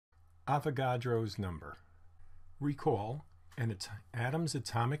Avogadro's number. Recall, an atom's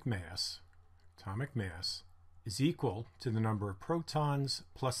atomic mass is equal to the number of protons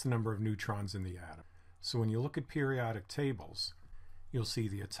plus the number of neutrons in the atom. So when you look at periodic tables, you'll see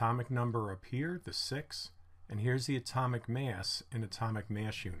the atomic number up here, the 6, and here's the atomic mass in atomic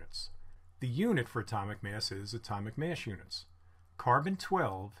mass units. The unit for atomic mass is atomic mass units.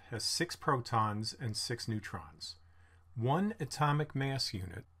 Carbon-12 has 6 protons and 6 neutrons. One atomic mass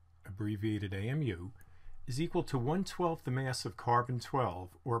unit, abbreviated AMU, is equal to 1/12 the mass of carbon-12,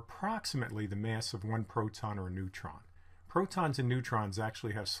 or approximately the mass of one proton or neutron. Protons and neutrons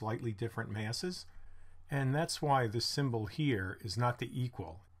actually have slightly different masses, and that's why this symbol here is not the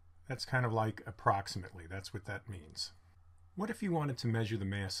equal. That's kind of like approximately. That's what that means. What if you wanted to measure the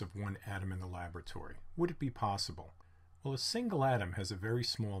mass of one atom in the laboratory? Would it be possible? Well, a single atom has a very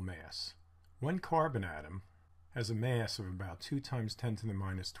small mass. One carbon atom has a mass of about 2 ×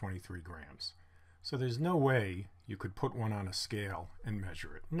 10⁻23 grams. So there's no way you could put one on a scale and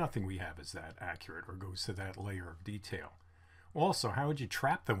measure it. Nothing we have is that accurate or goes to that layer of detail. Also, how would you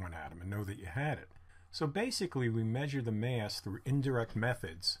trap the one atom and know that you had it? So basically we measure the mass through indirect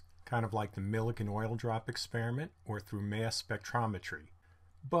methods, kind of like the Millikan oil drop experiment, or through mass spectrometry.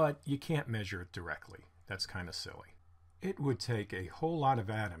 But you can't measure it directly. That's kind of silly. It would take a whole lot of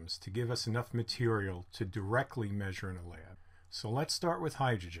atoms to give us enough material to directly measure in a lab. So let's start with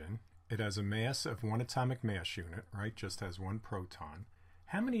hydrogen. It has a mass of 1 atomic mass unit, right? Just has 1 proton.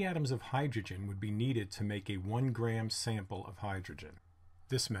 How many atoms of hydrogen would be needed to make a 1 gram sample of hydrogen?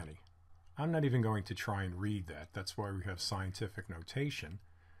 This many. I'm not even going to try and read that. That's why we have scientific notation.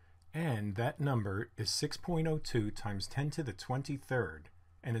 And that number is 6.02 × 10⁻23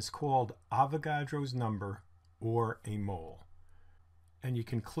 and is called Avogadro's number, or a mole. And you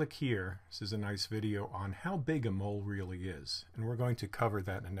can click here, this is a nice video on how big a mole really is, and we're going to cover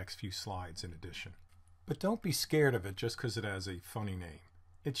that in the next few slides in addition. But don't be scared of it just because it has a funny name.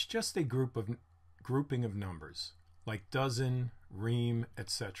 It's just a grouping of numbers, like dozen, ream,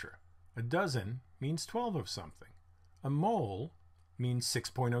 etc. A dozen means 12 of something. A mole means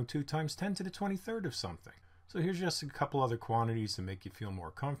 6.02 × 10⁻23 of something. So here's just a couple other quantities to make you feel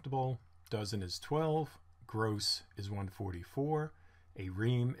more comfortable. Dozen is 12, gross is 144, a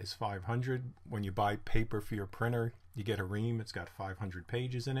ream is 500. When you buy paper for your printer, you get a ream. It's got 500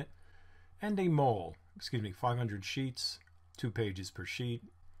 pages in it. And a mole, 500 sheets, 2 pages per sheet.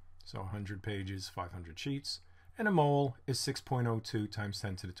 So 100 pages, 500 sheets. And a mole is 6.02 ×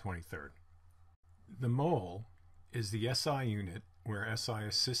 10⁻23. The mole is the SI unit, where SI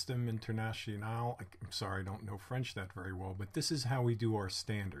is System International. I'm sorry, I don't know French that very well, but this is how we do our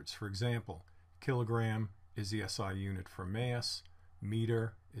standards. For example, kilogram is the SI unit for mass.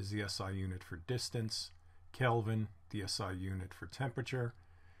 Meter is the SI unit for distance, Kelvin, the SI unit for temperature,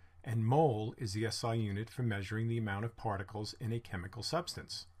 and mole is the SI unit for measuring the amount of particles in a chemical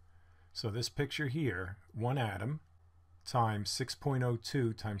substance. So this picture here, 1 atom times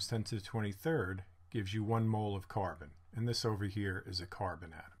 6.02 × 10⁻23 gives you 1 mole of carbon, and this over here is a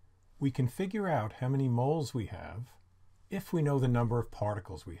carbon atom. We can figure out how many moles we have if we know the number of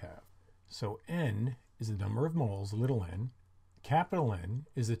particles we have. So N is the number of moles, little n. Capital N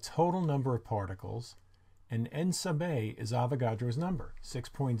is the total number of particles, and N sub A is Avogadro's number,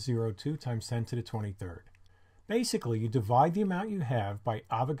 6.02 × 10⁻23. Basically, you divide the amount you have by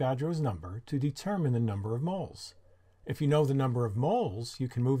Avogadro's number to determine the number of moles. If you know the number of moles, you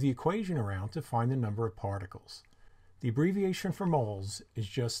can move the equation around to find the number of particles. The abbreviation for moles is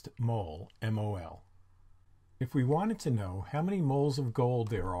just mole, M-O-L. If we wanted to know how many moles of gold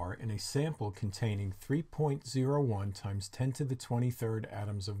there are in a sample containing 3.01 × 10⁻23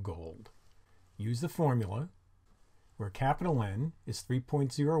 atoms of gold, use the formula where capital N is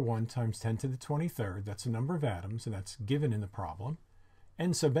 3.01 × 10⁻23, that's the number of atoms, and that's given in the problem.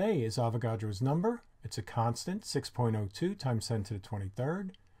 N sub A is Avogadro's number, it's a constant, 6.02 ×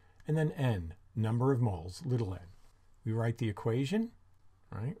 10⁻23, and then N, number of moles, little n. We write the equation,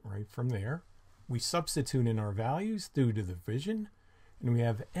 right from there. We substitute in our values due to the division, and we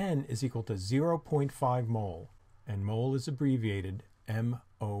have N is equal to 0.5 mole, and mole is abbreviated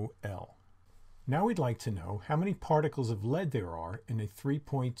MOL. Now we'd like to know how many particles of lead there are in a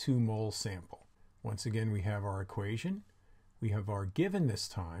 3.2 mole sample. Once again, we have our equation. We have our given this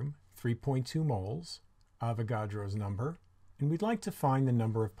time, 3.2 moles, Avogadro's number, and we'd like to find the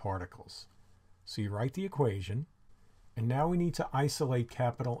number of particles. So you write the equation, and now we need to isolate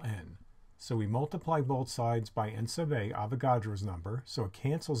capital N. So we multiply both sides by N sub A, Avogadro's number, so it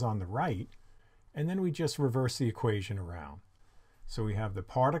cancels on the right, and then we just reverse the equation around. So we have the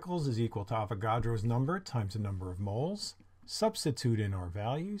particles is equal to Avogadro's number times the number of moles, substitute in our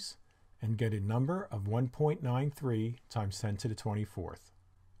values, and get a number of 1.93 times 10 to the 24th.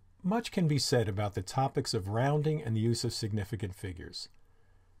 Much can be said about the topics of rounding and the use of significant figures.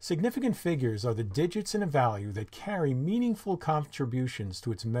 Significant figures are the digits in a value that carry meaningful contributions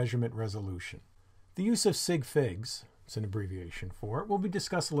to its measurement resolution. The use of sig figs, it's an abbreviation for it, will be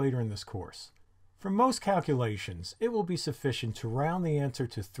discussed later in this course. For most calculations, it will be sufficient to round the answer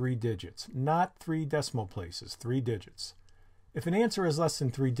to 3 digits, not 3 decimal places, 3 digits. If an answer is less than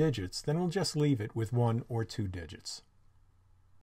 3 digits, then we'll just leave it with 1 or 2 digits.